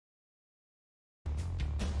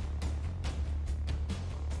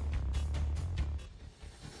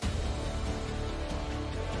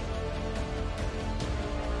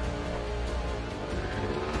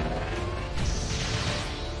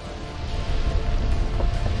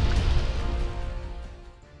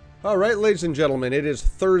Alright, ladies and gentlemen, it is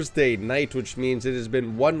Thursday night, which means it has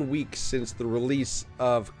been 1 week since the release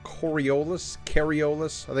of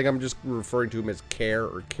Kareolis. I think I'm just referring to him as Care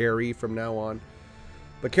or Carey from now on.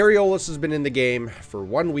 But Kareolis has been in the game for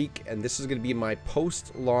 1 week, and this is going to be my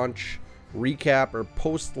post-launch recap or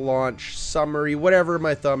post-launch summary, whatever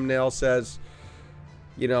my thumbnail says.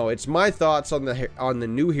 You know, it's my thoughts on the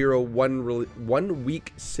new hero 1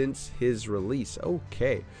 week since his release.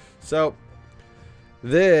 Okay, so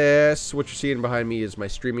this, what you're seeing behind me, is my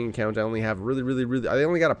streaming account. I only have I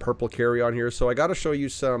only got a purple carry on here, so I got to show you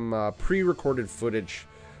some pre-recorded footage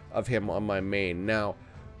of him on my main. Now,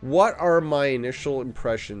 what are my initial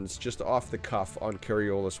impressions, just off the cuff, on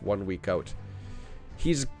Kareolis 1 week out?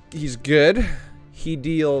 He's good. He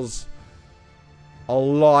deals a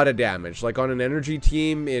lot of damage, like on an energy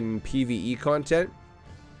team in PvE content.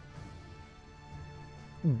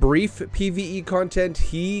 Brief PvE content,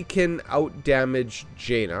 he can out damage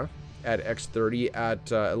Jaina at X30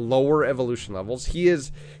 at lower evolution levels. He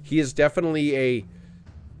is definitely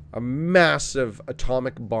a massive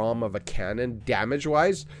atomic bomb of a cannon damage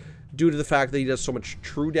wise, due to the fact that he does so much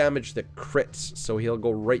true damage that crits, so he'll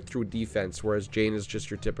go right through defense, whereas Jaina is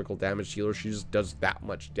just your typical damage healer. She just does that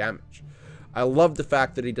much damage. I love the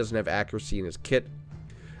fact that he doesn't have accuracy in his kit.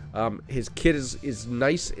 His kit is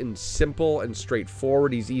nice and simple and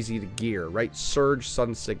straightforward. He's easy to gear, right? Surge,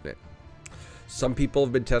 Sun Signet. Some people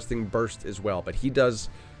have been testing Burst as well, but he does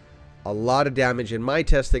a lot of damage. In my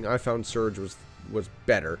testing, I found Surge was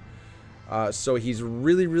better. So he's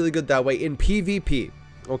really good that way. In PvP,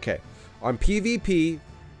 okay, on PvP,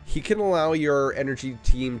 he can allow your energy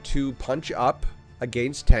team to punch up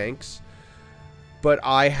against tanks. But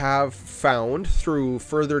I have found through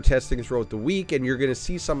further testing throughout the week, and you're going to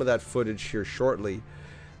see some of that footage here shortly,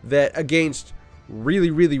 that against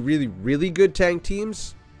really good tank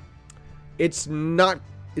teams, it's not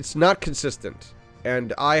consistent.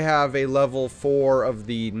 And I have a level 4 of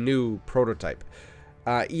the new prototype.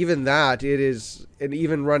 Even that, it is, and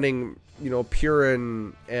even running, you know,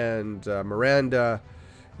 Purin and Miranda,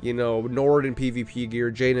 you know, Nord in PvP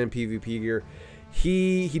gear, Jaina in PvP gear,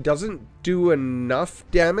 he doesn't do enough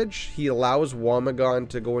damage. He allows Womagon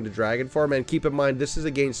to go into dragon form, and keep in mind, this is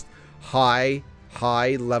against high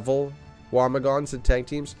level Womagons and tank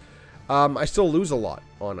teams. I still lose a lot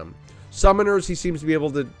on him. Summoners, he seems to be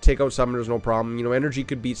able to take out summoners no problem. You know, energy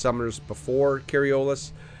could beat summoners before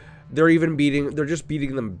Kareolis. They're just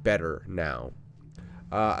beating them better now.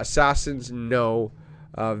 Assassins, no.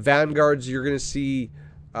 Vanguards, you're gonna see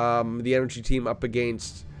the energy team up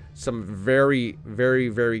against some very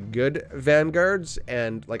good Vanguards,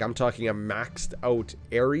 and like I'm talking a maxed out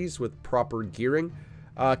Ares with proper gearing.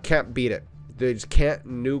 Can't beat it. They just can't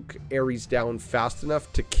nuke Ares down fast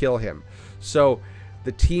enough to kill him. So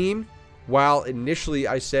the team, while initially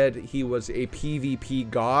I said he was a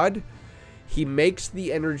PvP god, he makes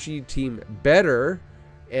the energy team better,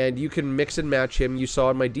 and you can mix and match him. You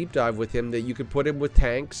saw in my deep dive with him that you could put him with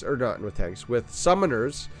tanks, or not with tanks, with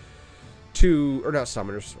summoners, or not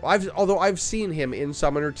summoners. Although I've seen him in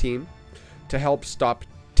summoner team to help stop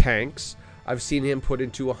tanks. I've seen him put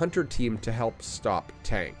into a hunter team to help stop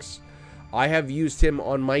tanks. I have used him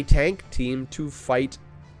on my tank team to fight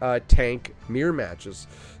tank mirror matches.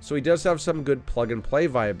 So he does have some good plug and play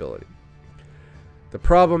viability. The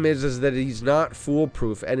problem is that he's not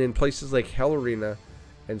foolproof, and in places like Hell Arena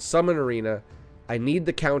and Summon Arena, I need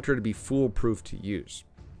the counter to be foolproof to use.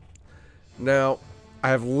 Now, I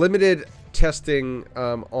have limited testing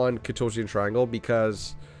on Katosian Triangle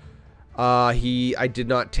because I did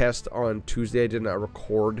not test on Tuesday. I did not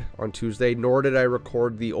record on Tuesday, nor did I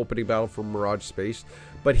record the opening battle for Mirage Space.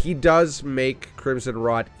 But he does make Crimson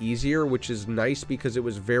Rot easier, which is nice because it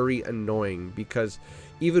was very annoying. Because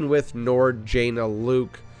even with Nord, Jaina,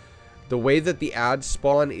 Luke, the way that the ads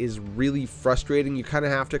spawn is really frustrating. You kind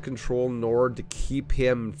of have to control Nord to keep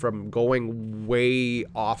him from going way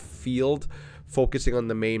off field, focusing on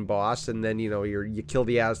the main boss, and then, you know, you kill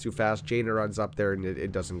the ads too fast, Jaina runs up there, and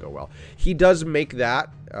it doesn't go well. He does make that.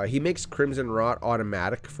 He makes Crimson Rot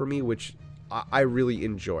automatic for me, which I really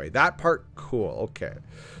enjoy. That part, cool. Okay.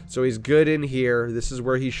 So he's good in here. This is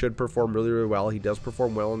where he should perform really well. He does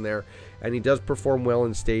perform well in there, and he does perform well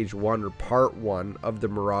in stage 1 or part 1 of the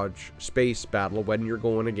Mirage Space battle when you're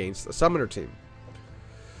going against a summoner team.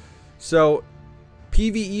 So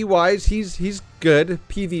PvE wise, he's good.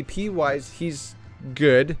 PvP wise, he's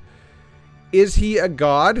good. Is he a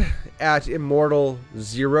god at Immortal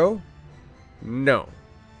 0? No.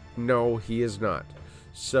 No, he is not.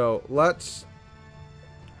 So let's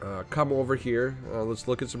come over here. Let's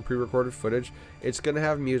look at some pre-recorded footage. It's going to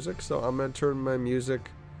have music, so I'm going to turn my music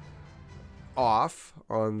off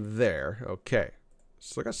on there. Okay.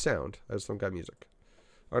 Still got sound. I just don't got music.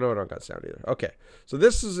 Oh, no, I don't got sound either. Okay. So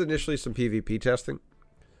this is initially some PvP testing.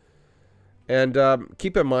 And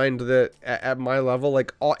keep in mind that at my level,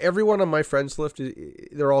 like everyone on my friends list,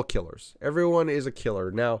 they're all killers. Everyone is a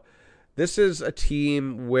killer. Now, this is a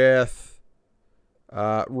team with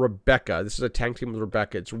Rebecca. This is a tank team with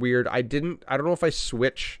Rebecca. It's weird. I don't know if I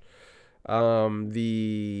switch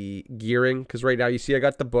the gearing, because right now you see I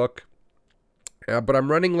got the book. But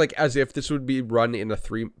I'm running like as if this would be run in a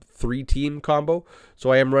three team combo.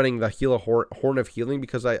 So I am running the Horn of Healing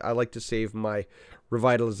because I like to save my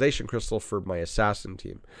Revitalization Crystal for my Assassin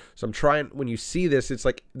team. So I'm trying, when you see this, it's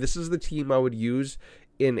like this is the team I would use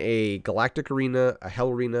in a Galactic Arena, a Hell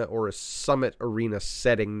Arena, or a Summit Arena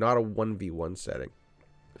setting, not a 1v1 setting.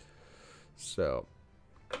 So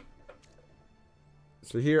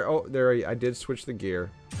here, oh, there I did switch the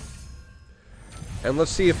gear. And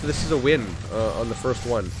let's see if this is a win on the first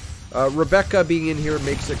one. Rebecca being in here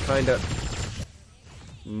makes it kind of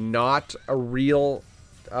not a real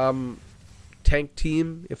tank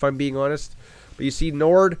team, if I'm being honest. But you see,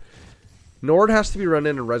 Nord has to be run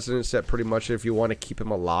in a Resonance set pretty much if you want to keep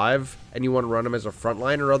him alive. And you want to run him as a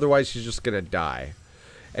frontliner, otherwise he's just going to die.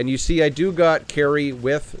 And you see, I do got Carry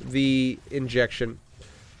with the injection.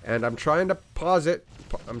 And I'm trying to pause it.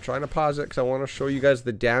 I'm trying to pause it because I want to show you guys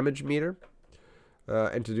the damage meter.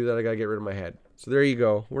 And to do that, I gotta get rid of my head. So there you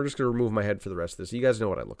go. We're just gonna remove my head for the rest of this. You guys know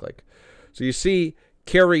what I look like. So you see,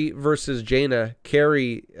 Carry versus Jaina.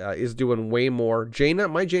 Carry is doing way more.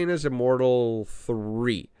 My Jaina is Immortal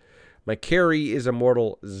 3. My Carry is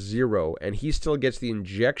Immortal 0. And he still gets the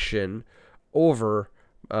injection over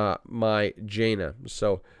my Jaina.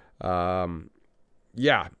 So,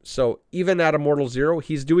 yeah. So even at Immortal 0,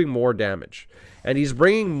 he's doing more damage. And he's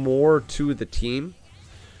bringing more to the team.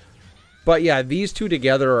 But yeah, these two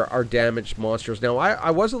together are damaged monsters. Now,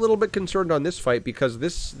 I was a little bit concerned on this fight because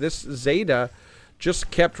this Zeta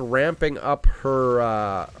just kept ramping up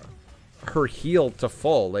her heal to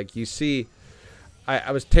full. Like, you see,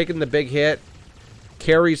 I was taking the big hit.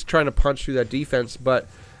 Carry's trying to punch through that defense, but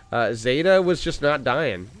Zeta was just not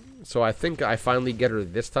dying. So I think I finally get her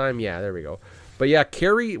this time. Yeah, there we go. But yeah,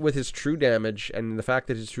 Carry with his true damage and the fact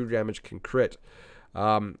that his true damage can crit,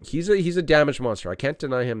 he's a damage monster. I can't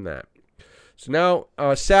deny him that. So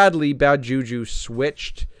now, sadly, Bad Juju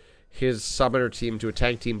switched his summoner team to a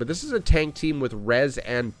tank team. But this is a tank team with Rez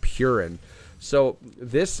and Purin. So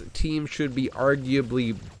this team should be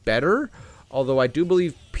arguably better. Although I do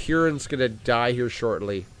believe Purin's going to die here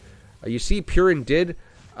shortly. You see, Purin did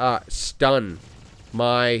stun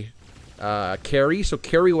my Carry. So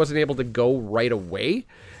Carry wasn't able to go right away.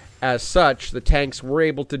 As such, the tanks were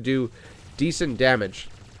able to do decent damage.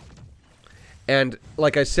 And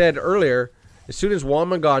like I said earlier, as soon as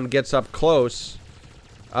Wamagon gets up close,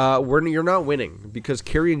 you're not winning because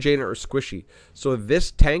Carry and Jaina are squishy. So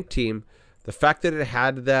this tank team, the fact that it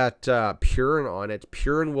had that Purin on it,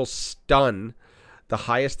 Purin will stun the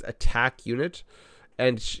highest attack unit,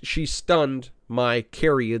 and she stunned my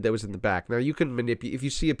Carry that was in the back. Now you can manipulate, if you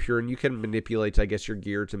see a Purin, you can manipulate, I guess, your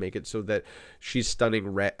gear to make it so that she's stunning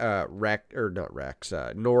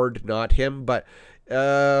Nord, not him, but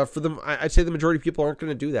for them, I'd say the majority of people aren't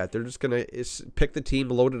going to do that. They're just going to pick the team,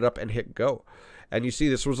 load it up, and hit go. And you see,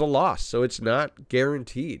 this was a loss, so it's not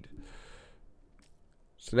guaranteed.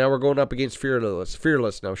 So now we're going up against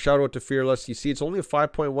Fearless. Now, shout out to Fearless. You see, it's only a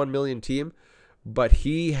 5.1 million team, but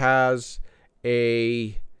he has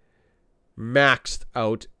a maxed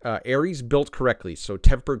out Ares built correctly, so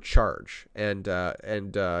tempered charge and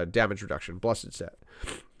damage reduction, blessed set.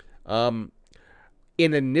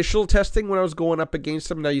 In initial testing, when I was going up against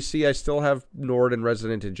him, now you see I still have Nord and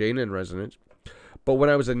Resonant and Jaina and Resonant. But when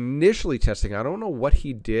I was initially testing, I don't know what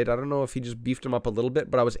he did. I don't know if he just beefed him up a little bit,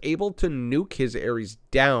 but I was able to nuke his Ares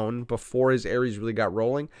down before his Ares really got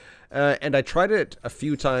rolling. And I tried it a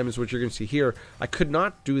few times, which you're going to see here. I could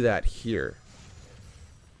not do that here.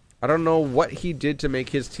 I don't know what he did to make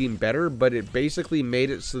his team better, but it basically made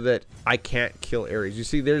it so that I can't kill Ares. You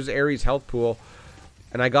see, there's Ares' health pool.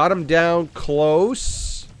 And I got him down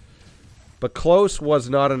close, but close was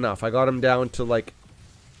not enough. I got him down to like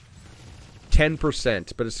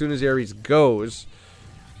 10%, but as soon as Ares goes,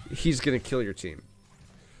 he's going to kill your team.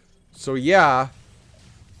 So yeah,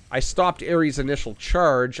 I stopped Ares' initial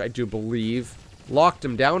charge, I do believe, locked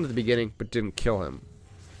him down at the beginning, but didn't kill him.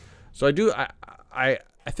 So I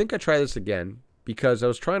think I try this again, because I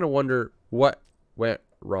was trying to wonder what went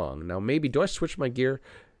wrong. Now maybe, do I switch my gear?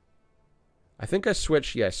 I think I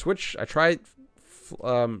switched. Yeah, I tried.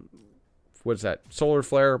 What is that? Solar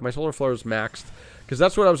Flare. My Solar Flare was maxed because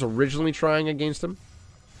that's what I was originally trying against him.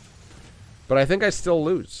 But I think I still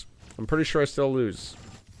lose. I'm pretty sure I still lose.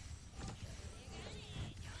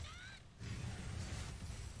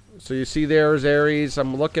 So you see there's Ares.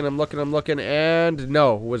 I'm looking, and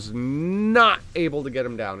no, was not able to get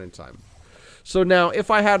him down in time. So now,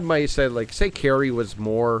 if I had my, say carry was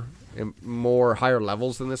more higher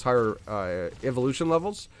levels than this, higher evolution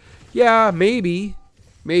levels, yeah, maybe,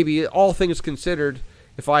 all things considered,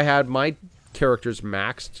 if I had my characters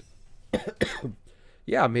maxed,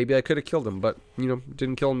 yeah, maybe I could have killed him, but, you know,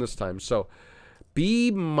 didn't kill him this time. So, be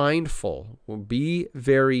mindful. Be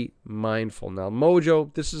very mindful. Now,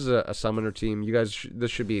 Mojo, this is a summoner team. You guys,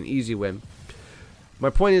 this should be an easy win. My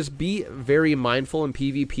point is, be very mindful in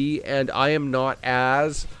PvP, and I am not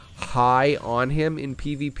as high on him in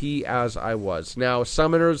PvP as I was. Now,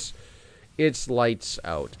 summoners, it's lights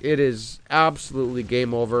out. It is absolutely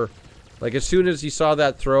game over. Like, as soon as he saw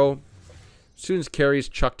that throw, as soon as Carries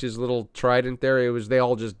chucked his little trident there, they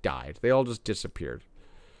all just died. They all just disappeared.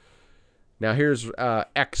 Now here's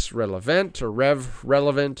X Relevant, or Rev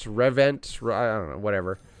Relevant, Revent, I don't know,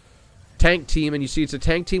 whatever. Tank team, and you see it's a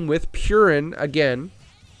tank team with Purin again.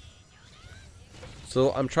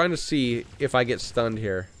 So I'm trying to see if I get stunned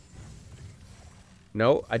here.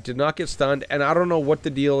 No, I did not get stunned, and I don't know what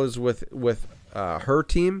the deal is with her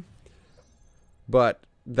team, but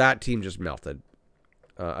that team just melted.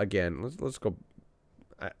 Again, let's go.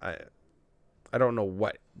 I don't know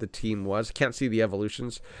what the team was. Can't see the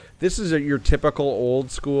evolutions. This is your typical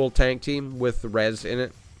old school tank team with res in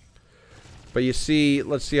it. But you see,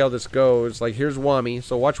 let's see how this goes. Like, here's Wami.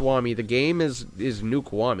 So watch Wami. The game is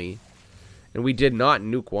nuke Wami. And we did not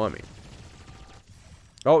nuke Wami.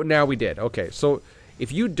 Oh, now we did. Okay, so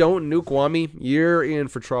if you don't nuke Wami, you're in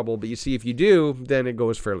for trouble. But you see, if you do, then it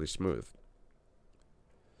goes fairly smooth.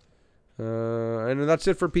 And that's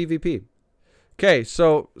it for PvP. Okay,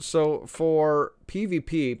 so for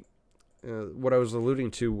PvP, what I was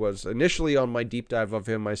alluding to was initially on my deep dive of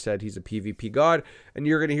him, I said he's a PvP god, and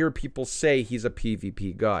you're going to hear people say he's a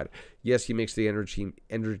PvP god. Yes, he makes the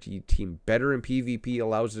energy team better in PvP,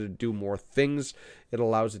 allows it to do more things, it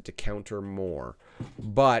allows it to counter more,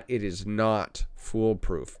 but it is not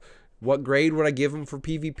foolproof. What grade would I give him for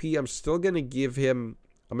PvP? I'm still going to give him,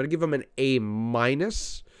 an A-.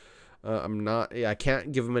 I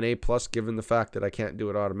can't give him an A+ given the fact that I can't do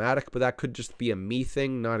it automatic, but that could just be a me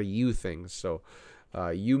thing, not a you thing. So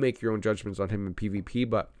you make your own judgments on him in PvP,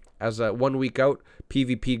 but as a 1 week out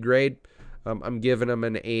PvP grade, I'm giving him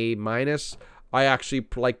an A-. I actually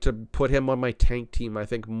like to put him on my tank team, I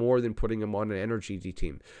think, more than putting him on an energy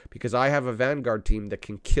team, because I have a Vanguard team that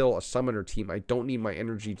can kill a summoner team. I don't need my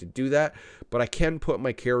energy to do that, but I can put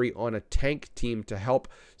my carry on a tank team to help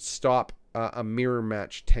stop a mirror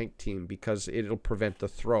match tank team, because it'll prevent the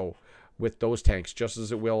throw with those tanks just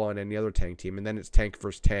as it will on any other tank team. And then it's tank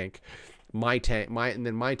versus tank. And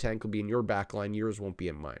then my tank will be in your back line, yours won't be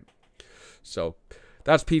in mine. So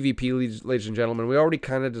that's PvP, ladies and gentlemen. We already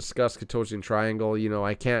kind of discussed Katosian Triangle. You know,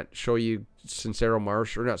 I can't show you Sincero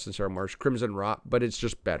Marsh, or not Sincero Marsh, Crimson Rot, but it's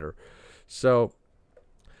just better. So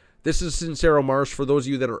this is Sincero Marsh. For those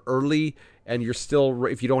of you that are early and you're still,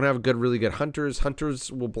 if you don't have really good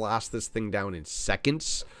hunters will blast this thing down in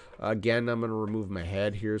seconds. Again, I'm going to remove my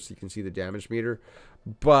head here so you can see the damage meter.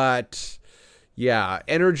 But yeah,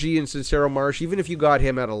 energy in Sincero Marsh, even if you got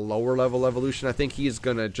him at a lower level evolution, I think he is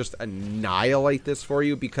going to just annihilate this for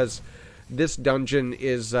you, because this dungeon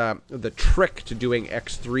is the trick to doing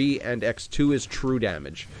X3 and X2 is true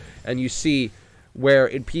damage. And you see where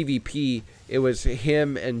in PvP it was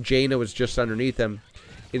him and Jaina was just underneath him.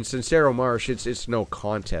 In Sincero Marsh, it's no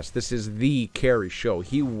contest. This is the carry show.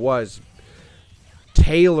 He was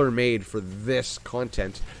tailor-made for this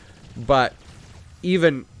content. But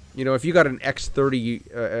even, you know, if you got an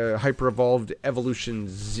X30 hyper-evolved evolution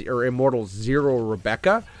or Immortal 0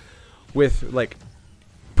 Rebecca with, like,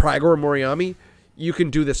 Pragor Moriami, you can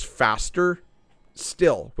do this faster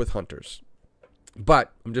still with hunters.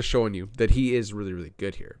 But I'm just showing you that he is really, really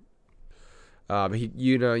good here. Would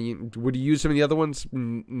you use some of the other ones?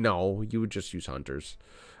 No, you would just use hunters.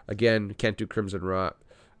 Again, can't do Crimson Rot.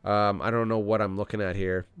 I don't know what I'm looking at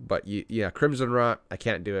here, but yeah, Crimson Rot, I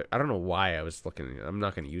can't do it. I don't know why I was looking. I'm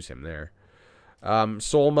not going to use him there.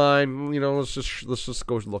 Soul Mine, you know, let's just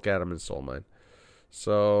go look at him in Soul Mine.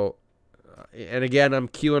 So, and again, I'm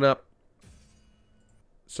queuing up.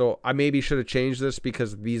 So I maybe should have changed this,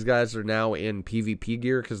 because these guys are now in PvP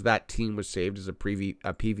gear, because that team was saved as a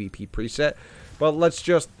PvP preset. But let's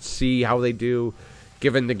just see how they do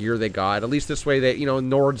given the gear they got. At least this way, you know,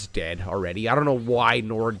 Nord's dead already. I don't know why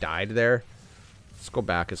Nord died there. Let's go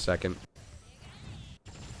back a second.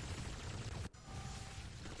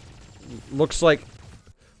 Looks like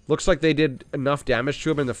Looks like they did enough damage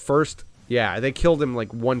to him in the first... Yeah, they killed him,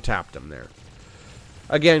 like, one-tapped him there.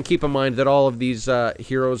 Again, keep in mind that all of these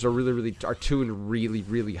heroes are tuned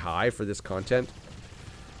really high for this content.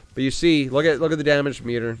 But you see, look at the damage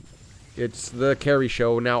meter. It's the carry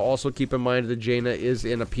show. Now, also keep in mind that Jaina is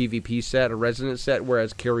in a PvP set, a Resonant set,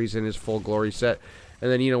 whereas Carry's in his full glory set.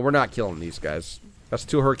 And then, you know, we're not killing these guys. That's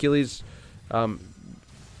 2 Hercules.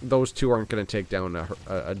 Those 2 aren't going to take down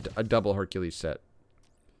a double Hercules set.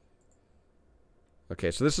 Okay,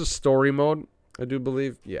 so this is story mode, I do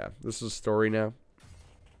believe. Yeah, this is story now.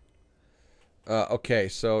 Okay,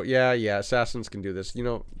 so, yeah, assassins can do this. You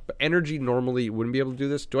know, but energy normally wouldn't be able to do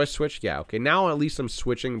this. Do I switch? Yeah, okay. Now at least I'm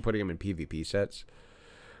switching and putting them in PvP sets.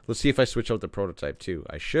 Let's see if I switch out the prototype, too.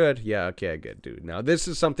 I should. Yeah, okay, good, dude. Now, this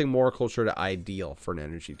is something more closer to ideal for an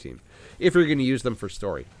energy team, if you're going to use them for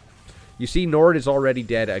story. You see, Nord is already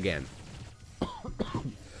dead again.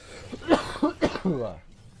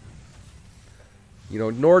 You know,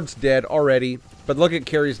 Nord's dead already, but look at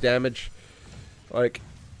Carry's damage. Like...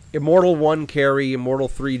 Immortal 1 Carry, Immortal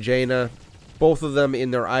 3 Jaina, both of them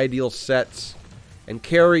in their ideal sets, and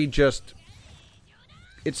Carry just,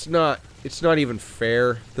 it's not even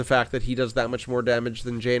fair, the fact that he does that much more damage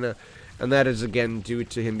than Jaina, and that is again due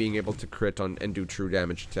to him being able to crit on and do true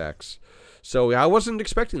damage attacks. So I wasn't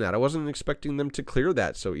expecting that. I wasn't expecting them to clear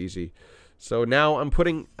that so easy. So now I'm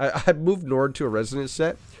putting, I moved Nord to a Resonant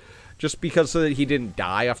set, just because so that he didn't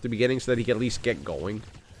die off the beginning, so that he could at least get going.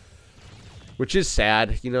 Which is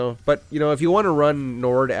sad, you know. But, you know, if you want to run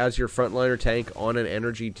Nord as your frontliner tank on an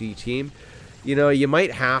energy team, you know, you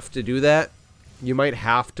might have to do that. You might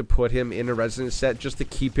have to put him in a Resonant set just to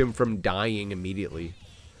keep him from dying immediately.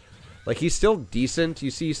 Like, he's still decent.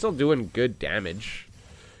 You see, he's still doing good damage.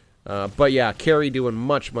 But, yeah, Carry doing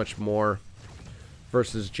much more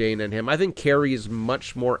versus Jaina and him. I think Carry is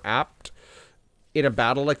much more apt in a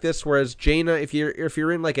battle like this, whereas Jaina, if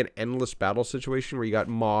you're in like an endless battle situation where you got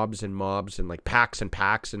mobs and like packs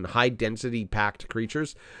and high density packed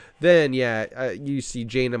creatures, then yeah, you see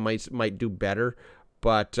Jaina might do better.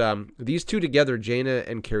 But these 2 together, Jaina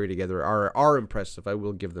and Carry together, are impressive. I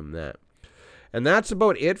will give them that. And that's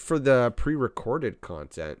about it for the pre-recorded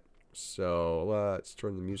content. So let's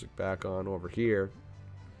turn the music back on over here.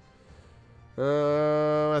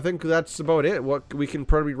 I think that's about it. What we can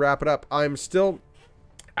probably wrap it up. I'm still,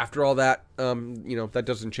 after all that, you know, that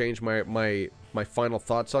doesn't change my final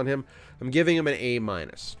thoughts on him. I'm giving him an A-.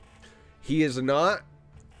 He is not.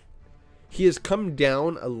 He has come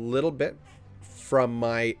down a little bit from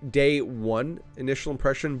my day 1 initial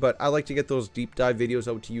impression, but I like to get those deep dive videos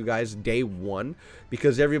out to you guys day 1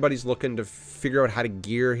 because everybody's looking to figure out how to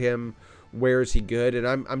gear him. Where is he good? And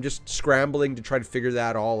I'm just scrambling to try to figure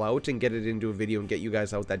that all out and get it into a video and get you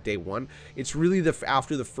guys out that day 1. It's really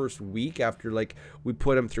after the first week, after like we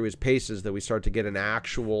put him through his paces, that we start to get an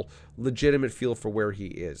actual legitimate feel for where he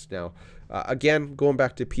is. Now, again, going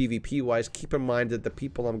back to PvP wise, keep in mind that the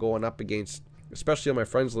people I'm going up against, especially on my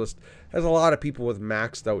friends list, has a lot of people with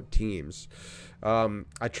maxed out teams.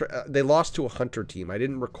 They lost to a hunter team. I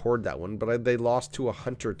didn't record that one, but they lost to a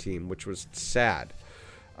hunter team, which was sad.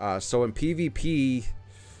 So in PvP,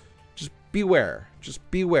 just beware. Just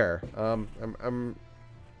beware. I'm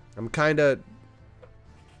kind of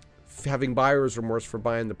having buyer's remorse for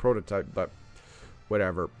buying the prototype, but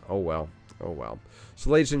whatever. Oh well. Oh well. So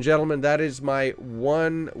ladies and gentlemen, that is my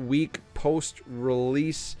 1 week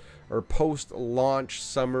post-release or post-launch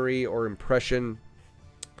summary or impression.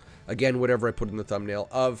 Again, whatever I put in the thumbnail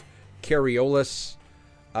of Kareolis.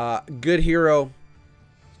 Good hero.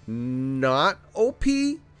 Not OP.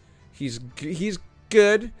 He's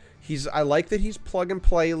good. I like that he's plug and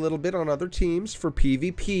play a little bit on other teams for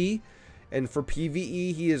PvP, and for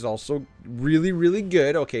PvE he is also really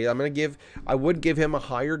good. Okay, I would give him a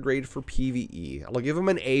higher grade for PvE. I'll give him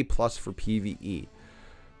an A+ for PvE,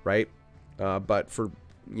 right? But for,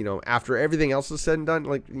 you know, after everything else is said and done,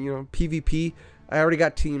 like, you know, PvP, I already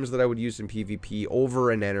got teams that I would use in PvP over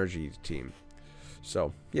an energy team.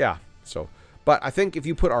 So yeah, but I think if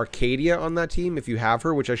you put Arcadia on that team, if you have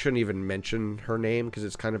her, which I shouldn't even mention her name because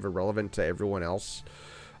it's kind of irrelevant to everyone else,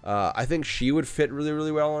 I think she would fit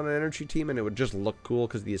really well on an energy team, and it would just look cool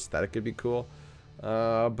because the aesthetic would be cool.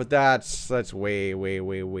 But that's way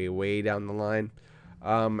down the line.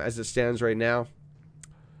 As it stands right now,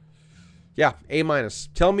 yeah, A-.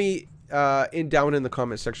 Tell me down in the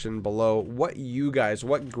comment section below what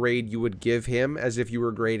grade you would give him as if you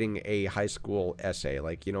were grading a high school essay,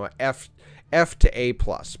 like, you know, F to A+.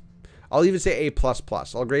 I'll even say A++.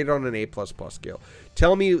 I'll grade it on an A++ scale.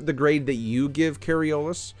 Tell me the grade that you give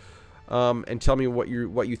Kareolis, and tell me what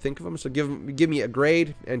you think of him. So give me a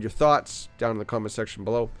grade and your thoughts down in the comment section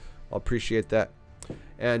below. I'll appreciate that.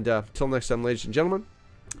 And till next time, ladies and gentlemen,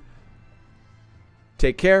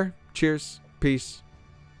 take care. Cheers. Peace.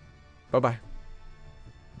 Bye-bye.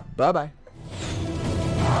 Bye-bye.